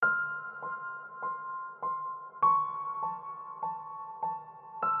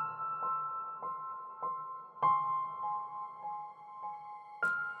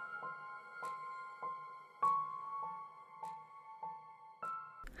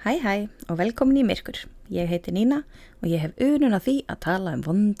Hæ og velkomin í Myrkur. Ég heiti Nína og ég hef unun af því að tala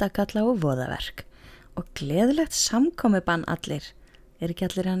vondakalla og voðaverk. Og gleðilegt samkomubann allir. Ekki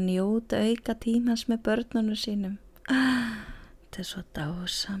allir að njóta auka tímans með börnunum sínum? Þetta svo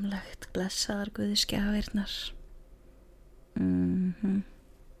dásamlegt, blessaðar Guði skjafirnar.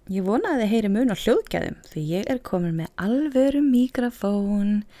 Ég vona að þið heyri mun á hljóðgæðum því ég komin með alvöru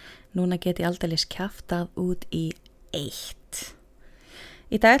mikrofón. Núna get ég aldeilis kjaftað út í 1.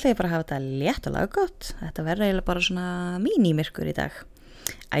 Í dag ætla ég bara að hafa þetta létt og laggott. Þetta verður eiginlega bara svona mínimyrkur í dag.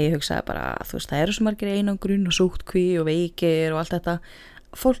 Ég hugsaði bara, það eru svo margir einangrun og sóttkví og veikir og allt þetta.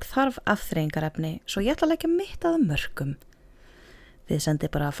 Fólk þarf afþreyingarefni, svo ég ætla að leggja mitt að mörkum. Þið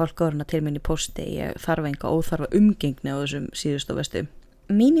sendið bara fólkóruna til mín í pósti. Ég þarf enga óþarfa umgengni á þessum síðustu og vestu.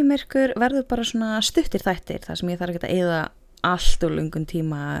 Mínimyrkur verður bara svona stuttir þættir, þar sem ég þarf ekki að eyða allt og lungun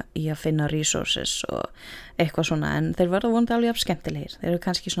tíma í að finna resources og eitthvað svona, en þeir verða vonandi alveg jafn skemmtilegir. Þeir eru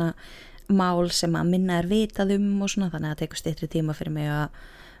kannski svona mál sem að minna vitað og svona, þannig að það tekur styttri tíma fyrir mig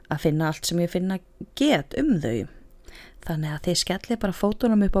að finna allt sem ég finna get þau. Þannig að þið skellið bara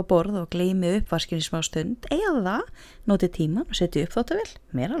fótunum upp á borð og gleymið uppvaskinu í smá stund, eða notið tíman og setjið upp þóttavél,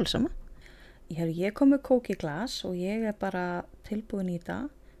 mér alveg sama. Ég kom með kók í glas og ég bara tilbúin í það.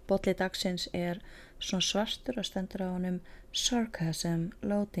 Bolli dagsins svona svartur og stendur á honum sarcasm,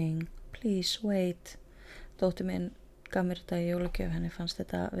 loading, please wait. Dóttir minn gaf mér þetta í jólagjöf, henni fannst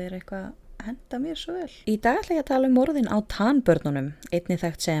þetta vera eitthvað að henda mér svo vel. Í dag ætla ég að tala morðin á Tan-börnunum, einnig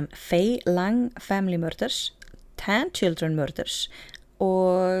þekkt sem Fay Lang Family Murders, Tan Children Murders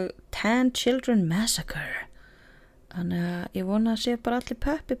og Tan Children Massacre. Þannig að ég vona að sé bara allir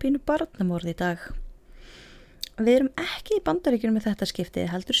peppi pínu barnamorð í dag. Við erum ekki í Bandaríkjunum með þetta skipti,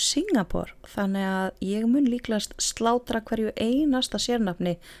 heldur Singapore, þannig að ég mun líklegast slátra hverju einasta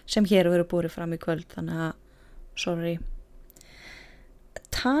sérnafni sem hér verður búið fram í kvöld, þannig að, sorry.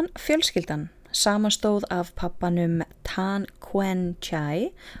 Tan fjölskyldan samanstóð af pappanum Tan Quen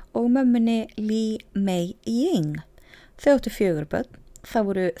Chai og mömmunni Lee Mei Ying. Þau áttu 4 börn, það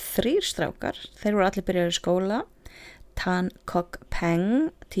voru 3 strákar, þeir voru allir byrjaðir í skóla. Tan Kok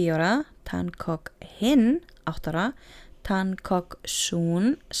Peng, 10 ára, Tan Kok Hin, 8 ára, Tan Kok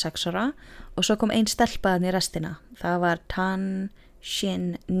Soon, 6 ára og svo kom ein stelpaðan í restina. Það var Tan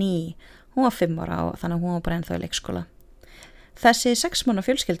Shin Ni. Hún var 5 ára og þannig að hún var bara ennþá í leikskóla. Þessi 6 manna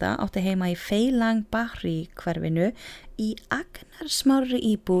fjölskylda átti heima í Fay Lang Bahri hverfinu í agnarsmárri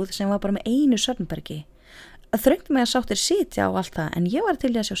íbúð sem var bara með einu svefnbergi. Þröngt með að sáttir sitja á allt það, en ég var til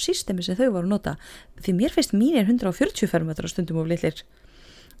í að sjá systemi sem þau voru að nota því mér finnst mínir 140 fermetrar stundum of litlir.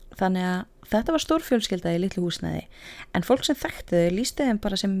 Þannig að þetta var stór fjölskylda í litlu húsnæði, en fólk sem þekkti þau lýsti þeim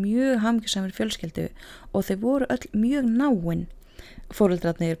bara sem mjög hamingjusamir fjölskyldu og þau voru öll mjög náin.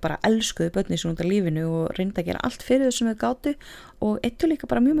 Foreldrarnir bara elskuðu börnin sín út af lífinu og reyndu að gera allt fyrir þau sem þau gátu og eittu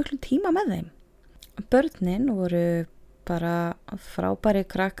líka bara mjög miklu tíma með þeim. Börnin voru bara frábæri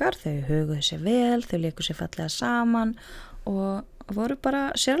krakkar, þau höguðu sér vel, þau léku sér fallega saman og voru bara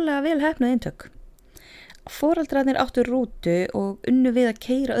sérlega vel heppnuð eintök. Foreldrarnir áttu rútu og unnu við að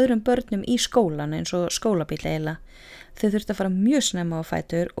keyra öðrum börnum í skólan eins og skólabíll eiginlega. Þau þurftu að fara mjög snemma á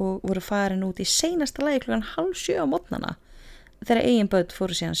fætur og voru farin út í seinasta lagi 6:30 á morgnana. Þeirra eigin börn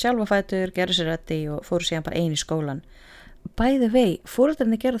fóru síðan sjálf á fætur, gerðu sér reddi og fóru síðan bara ein í skólan. By the way,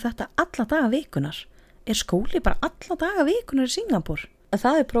 foreldrarnir gerðu þetta alla daga vikunar. Skóli bara alla daga vikunar í Singapore?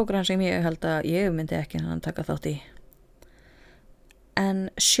 Það prógram sem ég held að ég myndi ekki taka þátt í. En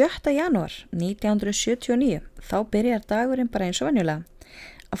 7. janúar 1979 þá byrjar dagurinn bara eins og venjulega.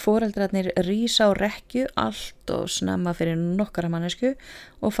 Foreldrarnir rísa á rekkju allt og snemma fyrir nokkara mannesku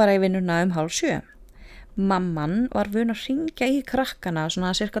og fara í vinnuna 6:30. Mamman var vön að hringja í krakkana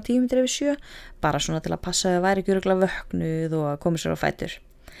svona cirka 10 mínútur yfir 7, bara svona til að passa að væri ekki örugglega vöknuð og að koma sér á fætur.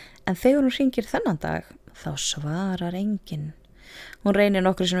 En þegar hún hringir þennan dag, þá svarar enginn. Hún reynir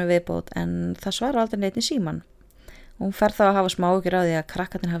nokkru sem viðbót, en það svarar aldrei neitt í síman. Hún fer þá að hafa smá áhyggjur á því að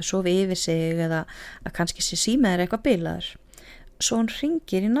krakkarnir hafi sofið yfir sig eða að kannski sé símaður eitthvað bilaður. Svo hún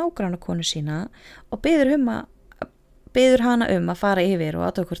hringir í nágrannakonu sína og biður hana að fara yfir og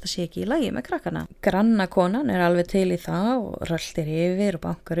athuga hvort það sé ekki í lagi með krakkarna. Grannakonan alveg til í það og röltir yfir og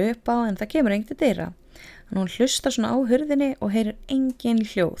bankar upp á, en það kemur enginn til dyra. Hún hlustar svona á hurðinni og heyrir engin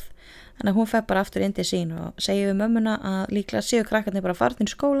hljóð. Þannig að hún fer bara aftur inn til sín og segir við mömmuna að líklega séu krakkarnir bara farin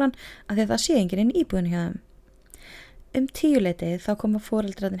í skólan af því að það sé enginn inn í íbúðinni hjá þeim. 10:00 þá koma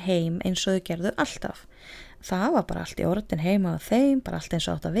foreldrarnir heim eins og þau gerðu alltaf. Það var bara allt í orden heima á þeim, bara allt eins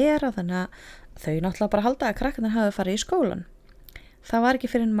og átt að vera, þannig að þau náttúrulega bara halda að krakkarnir hafi farið í skólan. Það var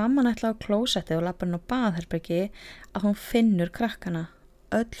ekki fyrir en mamman ætla á klósetti og labbar inn á baðherbergi að hún finnur krakkana.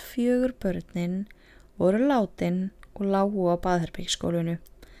 Öll 4 börnin voru látin og lágu á baðherbergisgólfinu.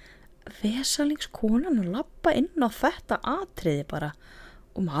 vesalingskonan að labba inn á þetta atriði bara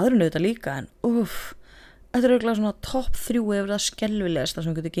og maðurinn auðvitað líka en þetta er auðvitað svona topp 3 yfir það skelfilegasta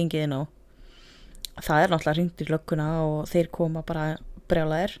sem getur gengið inn á. Það er náttúrulega hringt í lögguna og þeir koma bara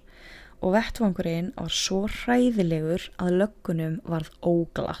brjálæðir og vettvangurinn var svo hræðilegur að löggunum varð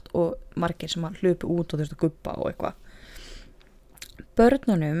óglatt og margir sem hlupu út og þurftu að gubba og eitthvað.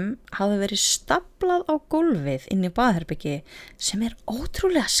 Börnunum hafði verið staplað á gólfið inn í baðherbyggi sem er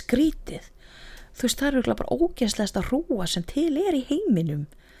ótrúlega skrítið. Þú veist, það er örugglega bara ógeðslegasta hrúga sem til er í heiminum.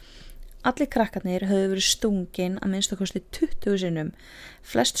 Allir krakkarnir höfðu verið stungin að minnstu kosti 20 sinnum.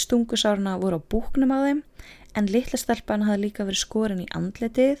 Flest stungusárna voru á búknum á þeim, en litla stelpan hafði líka verið skorin í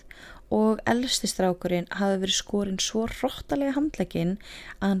andlitið og elsti strákurinn hafði verið skorin svo hrottalega handlegginn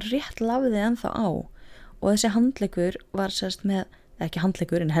að hann rétt lafði ennþá á. Og þessi handleggur var sérst með, ekki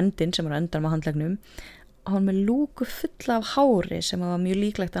handleggur en hendin sem var undan með handleggnum, hann með lúku fulla af hári sem var mjög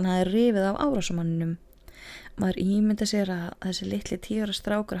líklegt að hann hafði rifið af árásamanninum. Maður ímynda sér að þessi litli 10 ára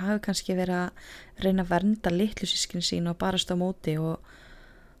strákur hafi kannski verið að reyna að vernda litlu sískin sín og barast á móti og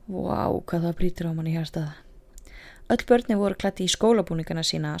vá, hvað það brýtur á manni hjartað. Öll börnin voru klædd í skólabúningana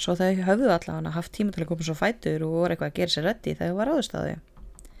sína svo þau höfðu allavega haft tíma til að koma svo fætur og voru eitthvað að gera sér reddi þegar þau var ráðist á þau.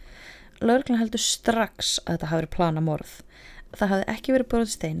 Lögreglan heldur strax að þetta hafi verið planað morð. Það hafði ekki verið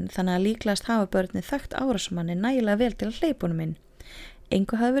brotist inn þannig að líklegast hafa börnin þekkt árásamanni nægilega vel til að hleypa honum inn.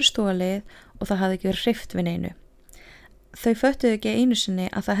 Engu hafði verið stolið og það hafði ekki verið hrift við neinu. Þau föttuðu ekki einu sinni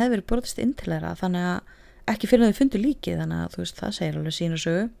að það hefði verið brotist inn til þeirra þannig að ekki fyrir þau fundu líkið þannig að þú veist það segir alveg sína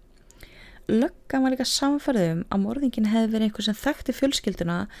sögu. Löggan var líka samfærð að morðingin hefði verið einhver sem þekkti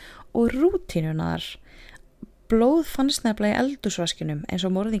fjölskylduna og rútínunar. Blóð fannst nefnilega í eldhúsvaskinum eins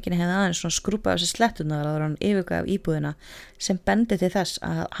og morðingin hefði aðeins svona skrúpað á sér sletturnar áður en hann yfirgaf íbúðina sem bendi til þess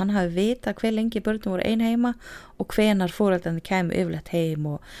að hann hafi vitað hve lengi börnin voru ein heima og hvenar foreldrarnir kæmu yfirleitt heim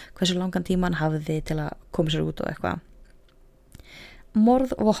og hversu langan tíma hann hafði til að koma sér út og eitthvað.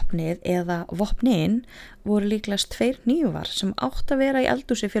 Morðvopnið eða vopnin voru líklegast 2 hnífar sem átt að vera í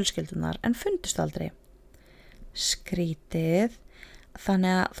eldhúsi fjölskyldunar en fundust aldrei. Skrítið.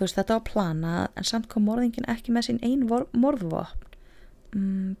 Þannig að þú veist þetta var planað en samt kom morðingin ekki með sín ein morðvopn.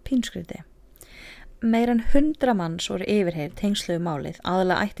 Pínskriti. Meira en 100 manns voru yfirheyrt tengsluðu málið,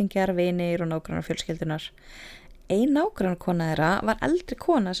 aðalega ættingjar, vinir og nágrannar fjölskyldunar. Ein nágrannakona þeirra var eldri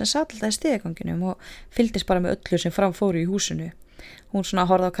kona sem sat alltaf í stigaganginum og fylgdist bara með öllu sem fram fóru í húsinu. Hún svona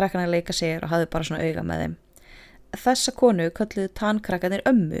horfði á krakkana að leika sér og hafði bara svona auga með þeim. Þessa konu kölluðu tankrakkarnir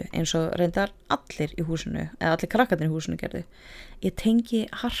ömmu eins og reyndar allir í húsinu, eða allir krakkarnir í húsinu gerðu. Ég tengi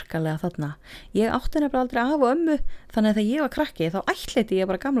harkalega þarna. Ég átti nefnilega aldrei af og ömmu, þannig að þegar ég var krakki þá ættleiti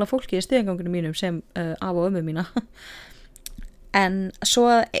ég bara gamla fólki í stigagangunum mínum sem af og ömmu mína. En svo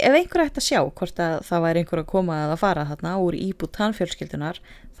ef einhver ætti að sjá hvort að það væri einhver að koma að fara þarna úr íbúð tanfjölskyldunar,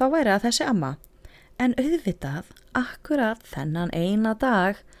 þá væri það þessi amma. En auðvitað, akkurat þennan eina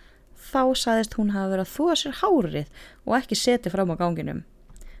dag, þá sagðist hún hafa verið að þvoa sér hárið og ekki setið fram á ganginum.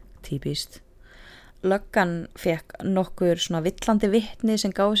 Típist. Löggan fekk nokkur svona villandi vitni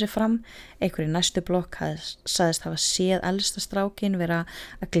sem gáði sér fram. Einhver í næstu blokk sagðist hafa séð elsta strákin vera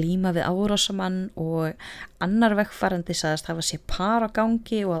að glíma við árásamann og annar vegfarandi sagðist hafa séð par á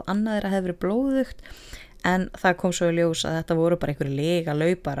gangi og að annað þeirra hefði verið blóðugt. En það kom svo í ljós að þetta voru bara einhverju lega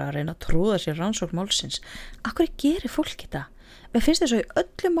laupar að reyna að trúða sér rannsókn málsins. Akkur gerir fólk þetta? Mér finnst þess að í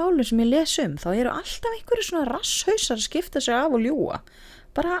öllum málum sem ég les þá eru alltaf einhverju svona rasshausar að skipta sig af og ljúga.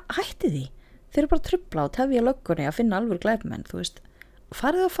 Bara hætti því. Þeir eru bara að trufla og tefja löggunni að finna alvöru glæpamenn, þú veist.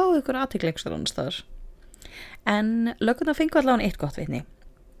 Farið að fá ykkur athygli einhvers annars staðar. En löggurnar fengu allavega eitt gott vitni.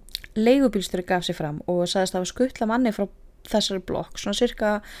 Leigubílstjóri gaf sig fram og sagðist hafa skutla manni frá þessari blokk svona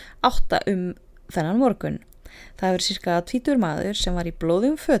cirka 8 þennan morgun. Það hefur cirka 20 maður sem var í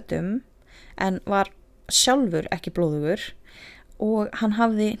blóðugum fötum en var sjálfur ekki blóðugur og hann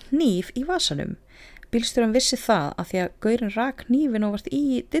hafði hníf í vasanum. Bílstjóran vissi það að því að gaurinn rak hnífinn og vart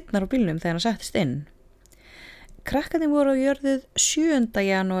í dyrnar á bílnum þegar hann settist inn. Krakkarnir voru á jörðuð 7.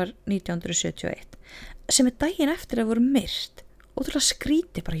 janúar 1971 sem daginn eftir að voru myrt. Ótrúlega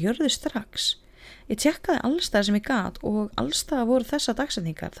skríti bara jörðu strax. Ég tjekkaði allstaðar sem ég gat og allstaðar voru þessa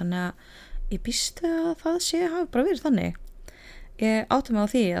dagsetningar þannig að ég býst að það hafi bara verið þannig. Ég átti mig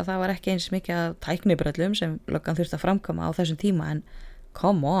á því að það var ekki eins mikið af tæknibrellum sem löggan þurfti að framkama á þessum tíma en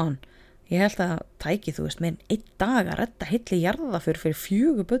come on, ég held að tæki þú veist með 1 dag að redda heilli jarðaför fyrir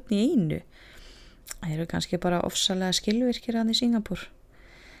 4 börn í einu. Það eru kannski bara ofsalega skilvirkir hann í Singapúr.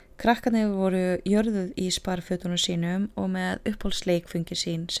 Krakkarnir voru jörðuð í sparifötunum sínum og með uppáhaldsleikfengi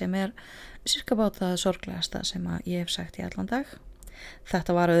sín sem er cirka bátað sorglegasta sem að ég hef sagt í allan dag.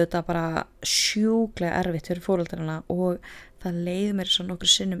 Þetta var auðvitað bara sjúklega erfitt fyrir foreldrana og Það leið mér svo nokkru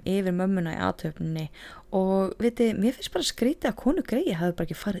sinnum yfir mömmuna í athöfninni og vitið, mér finnst bara skrítið að konu Grey hafi bara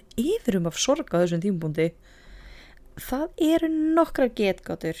ekki farið yfir af sorg á þessum tímapunkti. Það eru nokkrar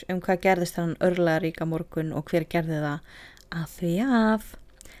getgátur hvað gerðist þennan örlagaríka morgun og hver gerði það, að því að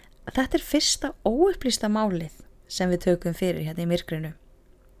þetta er fyrsta óupplýsta málið sem við tökum fyrir hérna í myrkrinu.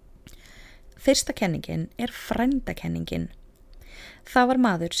 Fyrsta kenningin er frændakenningin. Það var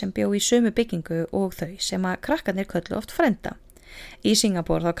maður sem bjó í sömu byggingu og þau sem að krakkarnir köllu oft frænda. Í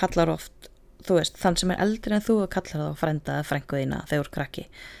Singapúr þá kallar oft, þú veist, þann sem er eldri en þú kallar þá frænda eða frængu þína þegar þú ert krakki.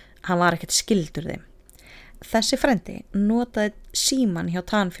 Hann var ekkert skildur þeim. Þessi frændi notaði síman hjá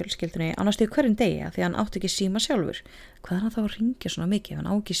Tan-fjölskyldunni á næstu hverjum degi því hann átti ekki síma sjálfur. Hvað er hann þá að ringja svona mikið? Hann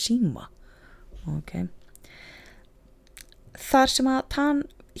á ekki síma. Okay. Þar sem að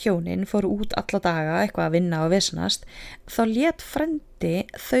Tan-hjónin fóru út alla daga eitthvað að vinna og vesnast, þá lét frændi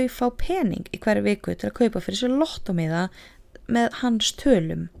þau fá pening í hverju viku til að kaupa fyrir sér lottómiða með hans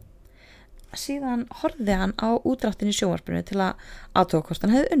tölum. Síðan horfði hann á útdráttinn í sjónvarpinu til að athuga hvort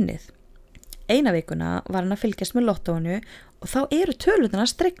hann hefði unnið. Eina vikuna var hann að fylgjast með lottóinu og þá eru tölurnar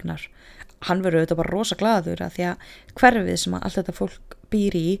stregnar. Hann verður auðvitað bara rosa glaður að því að hverfið sem allt þetta fólk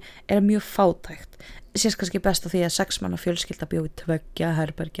býr í er mjög fátækt. Sést kannski best á því að 6 manna fjölskylda bjó í 2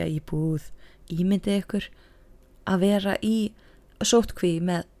 herbergja íbúð. Ímyndið ykkur að vera í sóttkví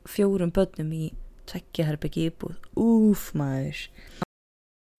með 4 börnum í 2 herbergja íbúð. Úf maður.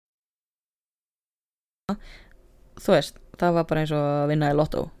 Þú veist, það var bara eins og að vinna í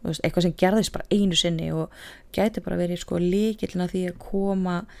lottó. Þú veist, eitthvað sem gerðist bara einu sinni og gæti bara verið lykillinn að því að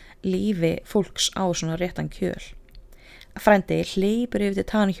koma lífi fólks á svona réttan kjöl. Frændi hleypur yfir til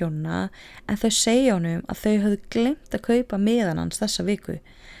Tan-hjónuna en þau segja honum að þau höfðu gleymt að kaupa miðan hans þessa viku.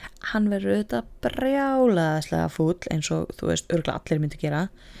 Hann verður auðvitað brjálaðislega fúll eins og þú veist örugglega allir myndi gera.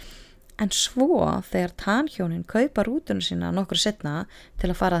 En svo þegar Tan-hjónin kaupa rútuna sína nokkru seinna til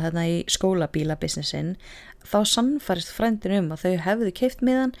að fara þarna í skólabílabusinessin, þá sannfærist frændin að þau hefðu keypt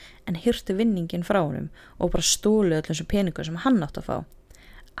miðan en hirtu vinningin frá honum og bara stólu öllum þessum peningum sem hann átti að fá.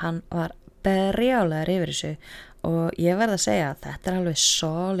 Hann var brjálaður yfir þessu og ég verð að segja að þetta er alveg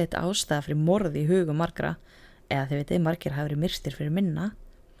solid ástæða fyrir morði í hugum margra, eða þið vitið, margir hafa verið myrtir fyrir minna.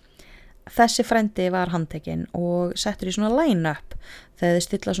 Þessi frændi var handtekinn og settur í svona line-up þegar þið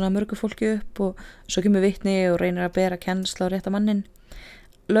stilla svona mörgu fólki upp og svo kemur vitni og reynir að bera kennsl á rétta mannin.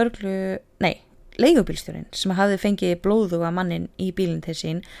 Leigubílstjórinn sem hafði fengið blóðuga mannin í bílinn til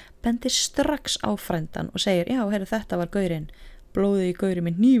sín bendir strax á frændan og segir, já, heyrðu, þetta var gaurinn, blóðið í gauri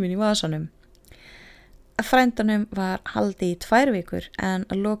með hnífinn í vasanum. Frændanum var haldið í 2 vikur en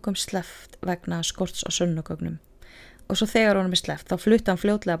að lokum sleppt vegna skorts á sönnunargögnum. Og svo þegar honum sleppt þá flutti hann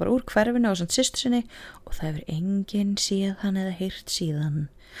fljótlega bara úr hverfinu á samt systur sinni og það hefur enginn séð hann eða heyrt síðan.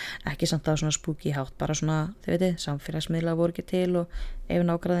 Ekki samt á svona spooky hátt, bara svona, þið veitir, samfélagsmiðla voru ekki til og ef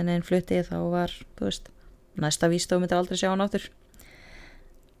nágræðin flutti þá var, þú veist, næsta vísdóð myndir aldrei sjá hann áttur.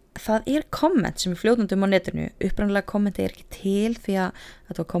 Það er komment sem er fljótundum á netinu. Upprænilega kommenti er ekki til því að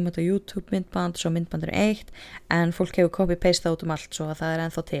þetta var komment á YouTube myndband, svo myndbandur 1, en fólk hefur copy-pastað út allt svo að það er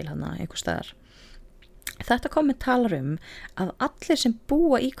ennþá til hana einhver staðar. Þetta komment talar að allir sem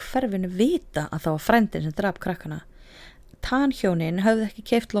búa í hverfinu vita að það var frændin sem drap krakkana. Tan-hjónin höfðu ekki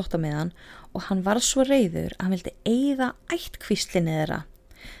keypt lottómiðan og hann varð svo reiður að hann vildi eyða ættkvíslinni þeirra.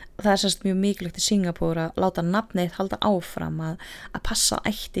 Það er sérst mjög mikilvægt í Singapúr að láta nafnið halda áfram að passa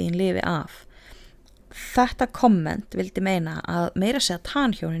ættiðin lifi af. Þetta komment vildi meina að meira segja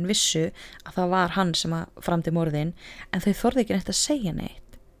Tan-hjónin vissu að það var hann sem framdi morðin en þau þorði ekki neitt að segja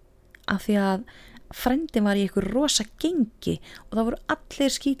neitt. Af því að frændin var í einhver rosa gengi og það voru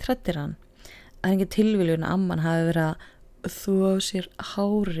allir skítræddir hann. Það er engin tilviljun að amman hafi verið að þvo sér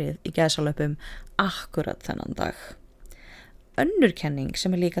hárið í gæsalöpum akkurat þennan dag. Önnur kenning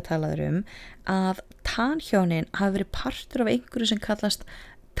sem er líka talaður að Tan-hjónin hafi verið partur af einhverju sem kallast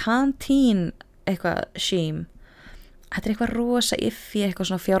Tan-teen eitthvað shame. Þetta er eitthvað rosa iffi,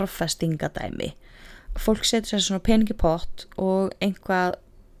 eitthvað svona fjárfestingadæmi. Fólk setur sér svona pening í pott og einhvað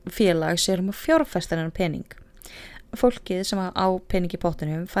félag sér að fjárfesta þennan pening. Fólkið sem á pening í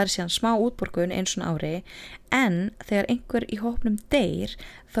pottunum fær síðan smá útborgun eins og ári en þegar einhver í hópnum deyr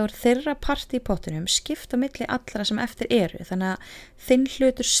þá er þeirra parti í pottunum skipt á milli allra sem eftir eru þannig að þinn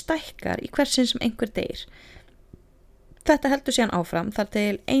hlutur stækkar í hversin sem einhver deyr. Þetta heldur síðan áfram þar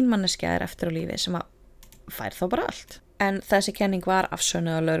til ein manneskja er eftir á lífi sem fær þá bara allt. En þessi kenning var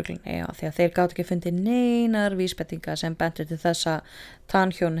afsönnuð á lögreglunni því að þeir gátu ekki fundið neinar vísbendingar sem bentu til þess að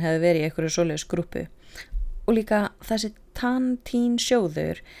Tan-hjónin hefði verið í einhverju svoleiðis grúppu. Og líka þessi Tan-teen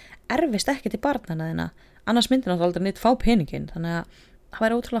sjóður erfist ekki til barnana þína, annars myndir náttúrulega aldrei neitt fá peningin, þannig að það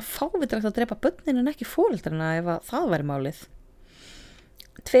væri ótrúlega fávitrægt að drepa börnin en ekki foreldrana ef að það væri málið.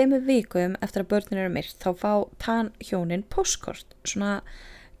 2 vikum eftir að börnin eru myrt þá fá Tan hjónin póstkort, svona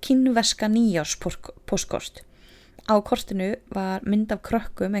kínverska nýjárspóstkort. Á kortinu var mynd af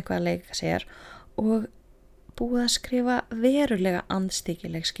krökkum eitthvað að leika sér og búið að skrifa verulega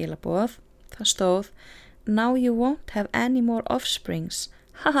andstyggileg skilaboð. Það stóð Now you won't have any more offsprings,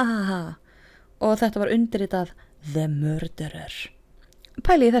 ha ha ha ha, og þetta var undirritað The Murderer.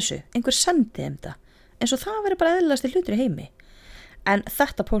 Pælið í þessu, einhver sendi þetta, eins og það veri bara eðlilegasti hlutur í heimi. En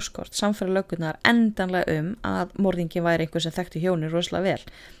þetta póstkort samfæra lögurnar endanlega að morðingin væri einhver sem þekkti hjónin rosalega vel.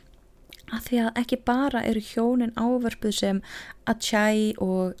 Af því að ekki bara eru hjónin ávörpuð sem Achai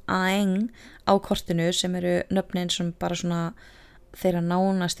og Aeng á kortinu sem eru nöfnin sem bara svona þeirra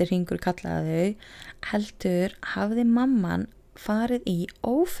nánasti hringur kallaði þau, heldur hafði mamman farið í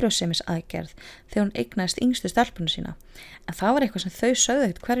ófrjósemisaðgerð þegar hún eignaðist yngstu stelpuna sína. En það var eitthvað sem þau sögðu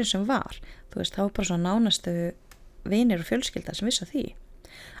ekkert hverjum sem var. Þú veist, það var bara svona nánastu vinir og fjölskylda sem vissi því.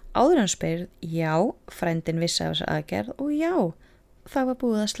 Áður en spyrð, já, frændin vissi af þessu aðgerð og já, það var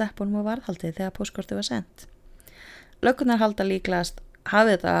búið að sleppa honum á varðhaldið þegar póstkortið var sent. Lögurnar halda líklegast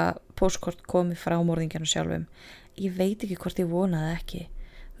hafi þetta póstkort komið frá morðingjanum sjálfum. Ég veit ekki hvort ég vonaði ekki.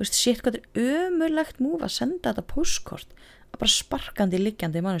 Þú veist, shit, hvað ömurlegt múf að senda þetta póstkort, að bara sparkandi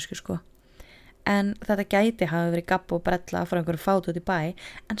liggjandi mannesku, sko. En þetta gæti hafi verið gabb og brella frá einhverju fát út í bæ,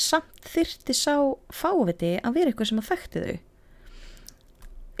 en samt þyrfti sá fáviti að vera eitthvað sem að þekkti þau.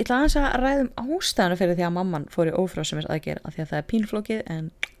 Ég ætla aðeins að ræðum ástæðuna fyrir því að mamman fór í ófrjósemisaðgerð af því að það pínflókið,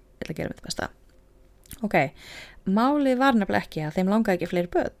 en ég ætla að gera mitt besta. Ok, málið var nefnilega ekki að þeim langaði ekki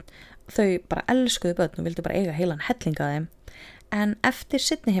fleiri börn. Þau bara elskuðu börn og vildu bara eiga heilan helling af þeim. En eftir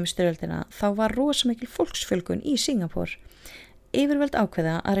seinni heimsstyrjöldina þá var rosa mikil fólksfjölgun í Singapúr. Yfirvöld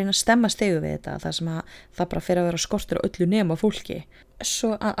ákveða að reyna að stemma stegu við þetta þar sem að það bara fyrir að vera skortur á öllu nema fólki.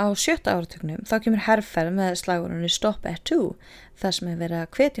 Svo að á 7. áratugnum þá kemur herferð með slagurunni Stop at 2 þar sem er verið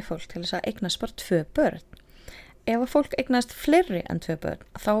að hvetja fólk til þess að eignast bara 2 börn. Ef að fólk eignast fleiri en 2 börn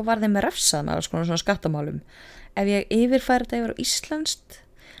þá var þeim refsað með alls konar svona skattamálum. Ef ég yfirfæri þetta yfir á íslenskt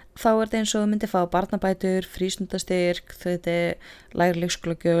þá er þetta eins og þú myndir fá barnabætur, frístundastyrk, þetta lægri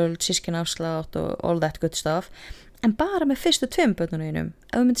leikskólagjöld, systkinaafslátt og all that good stuff. En bara með fyrstu 2 börnunum,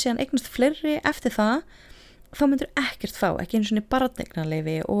 ef þú myndir síðan eignast fleiri eftir það, þá myndir ekkert fá, ekki einu svona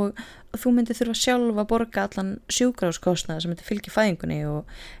barneignarleyfi og þú myndir þurfa sjálf að borga allan sjúkrahúskostnað sem myndir fylgja fæðingunni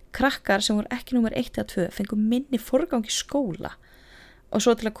og krakkar sem voru ekki númer 1 eða 2 fengu minni forgang í skóla. Og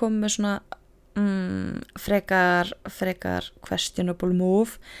svo til að koma með svona frekar questionable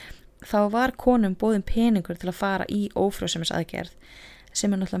move, þá var konum boðin peningur til að fara í ófrjósemisaðgerð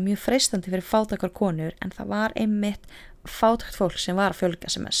sem er náttúrulega mjög freistandi fyrir fátækar konur en það var einmitt fátækt fólk sem var að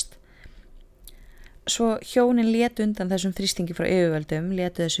fjölga sem mest. Svo hjónin létu undan þessum þrýstingi frá yfirvöldum,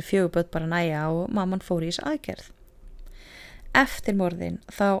 létu þessu 4 börn bara næja og mamman fór í þessu aðgerð. Eftir morðin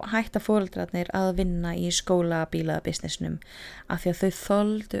þá hætta foreldrarnir að vinna í skólabílabusinessnum af því að þau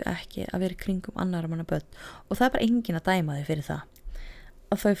þoldu ekki að vera í kringum annarra manna börn og það er bara enginn að dæma þau fyrir það.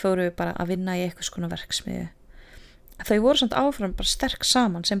 Og þau fóru bara að vinna í eitthvað skona verksmiðju. Þau voru samt áfram bara sterk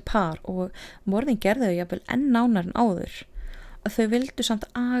saman sem par og morðin gerði þau jafnvel enn nánar en áður. Og þau vildu samt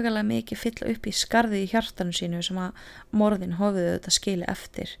agalega mikið fylla upp í skarðið í hjartanu sínu sem að morðin hófiðu þetta skili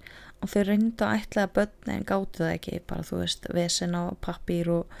eftir. Og þau reyndu að ætla að börni en gátu það ekki, bara þú veist, vesen á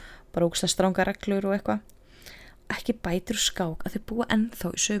pappír og bara ógeðslega strangar reglur og eitthvað. Ekki bætir og skák að þau búa ennþá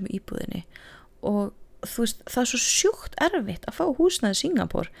í sömu íbúðinni og þú veist, það er svo sjúkt erfitt að fá húsnæði í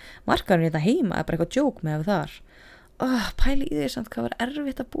Singapúr. Markarinn þetta heima er bara eitthvað djók með þar. Pæli í því samt hvað var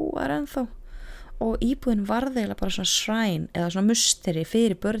erfitt að búa þar ennþá og íbúðin varðeilega bara svona shrine eða svona musteri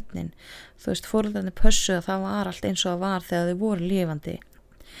fyrir börnin. Þú veist, foreldrarnir pössuðu að það var allt eins og það var þegar þau voru lifandi.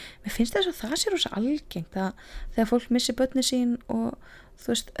 Mér finnst þess að það sé rosa algengt að þegar fólk missi börnin sín og þú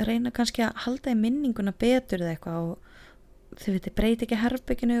veist, reyna kannski að halda í minninguna betur eða eitthvað og þau veit, breyti ekki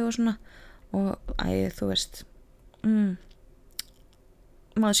herbygginu og svona og þú veist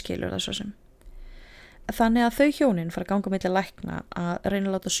maður skilur það svo sem. Þannig að þau hjónin fara að ganga milli lækna að reyna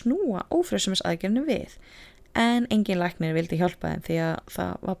að láta snúa ófrjósemisaðgerðinu við en engin læknir vildi hjálpa þeim því að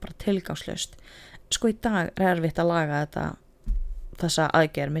það var bara tilgangslaust. Sko í dag er erfitt að laga þessa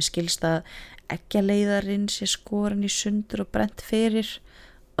aðgerð. Mér skilst að eggjaleiðarinn sé skorin í sundur og brent fyrir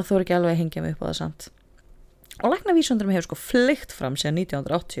og þú er ekki alveg að hengja mig upp á það samt. Og læknavísundurum hefur sko fleygt fram síðan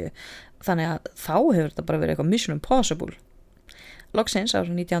 1980 þannig að þá hefur þetta bara verið eitthvað mission impossible. Loksins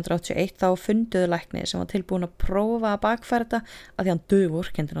árið 1981 þá funduðu lækni sem var tilbúin að prófa að bakfæra þetta að því hann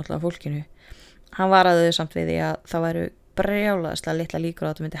dövorkendi náttúrulega fólkinu. Hann varaði þau samt við því að það væru brjálaðslega litla líkur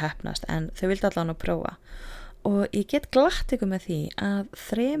að þetta myndi heppnast en þau vildi allan að prófa. Og ég get glatt ykkur með því að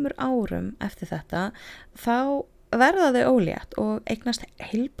 3 árum eftir þetta þá verða þau ólétt og eignast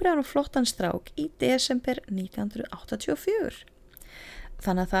heilbrigðan og flottan strák í desember 1984.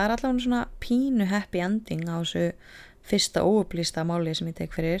 Þannig að það allavega svona pínu happy ending á þessu fyrsta óupplýsta máli sem ég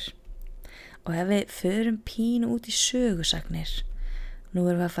tek fyrir. Og ef við förum pínu út í sögusagnir, nú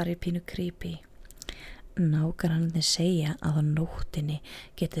erum við að fara í pínu creepy. Nágrannarnir segja að á nóttinni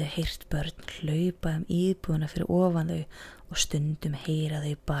getur þau heyrt börn hlaupa íbúðuna fyrir ofan þau og stundum heyra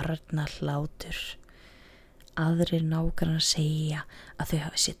þau barnahlátur. Aðrir nágrannar segja að þau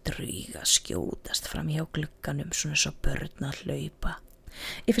hafi séð drauga skjótast fram hjá glugganum svona svo börn að hlaupa.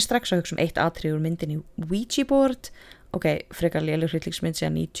 Ég fyrir strax að hugsa eitt atriði úr myndinni Ouija board. Ok, frekar léleg hryllingsmynd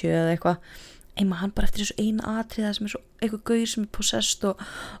síðan 90 eða eitthvað. Hann bara eftir þessu eina atriða sem svo eitthvað gaur sem possessed og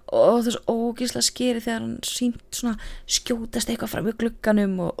það svo ógeðslega skeri þegar hann sýnt svona skjótast eitthvað fram í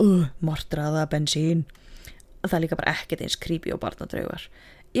glugganum og martraða bensín. Það líka bara ekkert eins creepy og barnadraugar.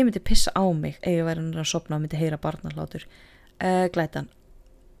 Ég myndi pissa á mig ef ég væri að sofna og myndi heyra barnahlátur. Glætan.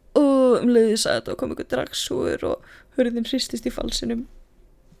 Leiði sagði þetta og kom einhver dragsúgur og hurðin hristist í falsinum.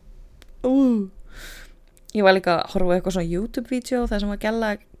 Ég var líka að horfa á eitthvað svona YouTube-vídeó þar sem var gæla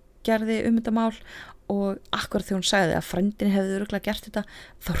gerði þetta mál og akkurat þegar hún sagði að frændin hefði örugglega gert þetta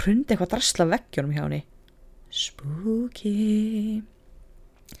þá hrundi eitthvað drasla veggjunum hjá henni. Spooky.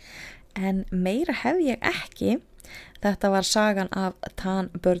 En meira hef ég ekki. Þetta var sagan af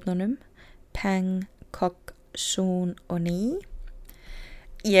Tan-börnunum Peng, Kok, Soon og Ni.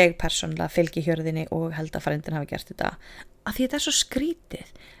 Ég persónulega fylgi hjörðinni og held að frændin hafi gert þetta af því þetta svo skrítið.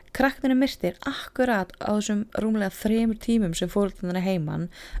 Krakkarnir myrtir akkurat á þessum rúmlega 3 tímum sem foreldrarnir heiman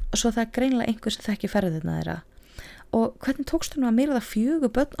og svo það greinilega einhver sem þekki ferðina þeirra. Og hvernig tókst nú að myrða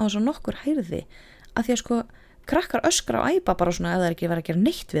 4 börn á þess að nokkur heyrði? Af því að krakkar öskra og æpa bara svona ef það er ekki verið að gera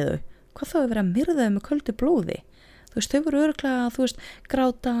neitt við þau. Hvað þá er verið að myrða þau með köldu blóði? Þau voru örugglega,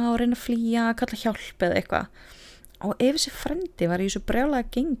 gráta og reyna að flýja, kalla hjálp eða eitthvað. Og ef þessi frendi var í þessu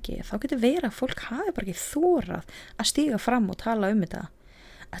brjálaga gengi þá getur verið að fólk hafi bara ekki þorað að stíga fram og tala þetta.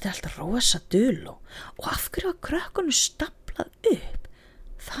 Þetta er alltaf rosa duló og af hverju að krökkunum staplað upp?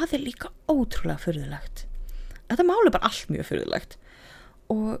 Það er líka ótrúlega furðulegt. Þetta mál er bara allt mjög furðulegt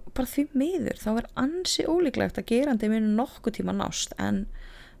og bara því miður þá er ansi ólíklegt að gerandi muni nokkuð tíma nást en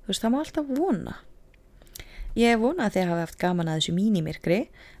það má alltaf vona. Ég vona að þið hafi haft gaman að þessu mínimyrkri.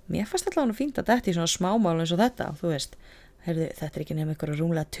 Mér fannst allavega fínt að þetta í svona smámál eins og þetta. Þetta er ekki nema ykkur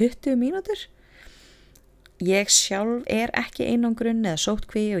rúmlega 20 mínútur. Ég sjálf er ekki einangrun eða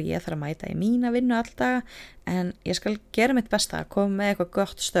sóttkví og ég þarf að mæta í mína vinnu alltaf en ég skal gera mitt besta að koma með eitthvað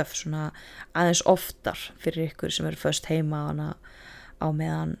gott stöf svona aðeins oftar fyrir ykkur sem eru föst heima á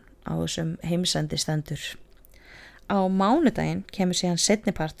meðan á þessum heimsendi stendur. Á mánudaginn kemur síðan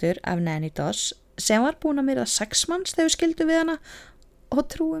seinnipartur af Nanny Doss sem var búin að myrða 6 manns þegar við skildum við hana og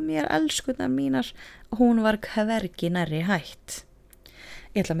trúi mér elskurnar mínar hún var hvergi nærri hætt.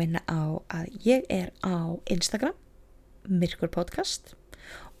 Ég ætla að minna á að ég er á Instagram, myrkurpodcast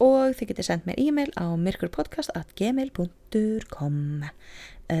og þið getið sendt mér e-mail á myrkurpodcast@gmail.com.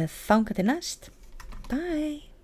 Þangað til næst. Bye!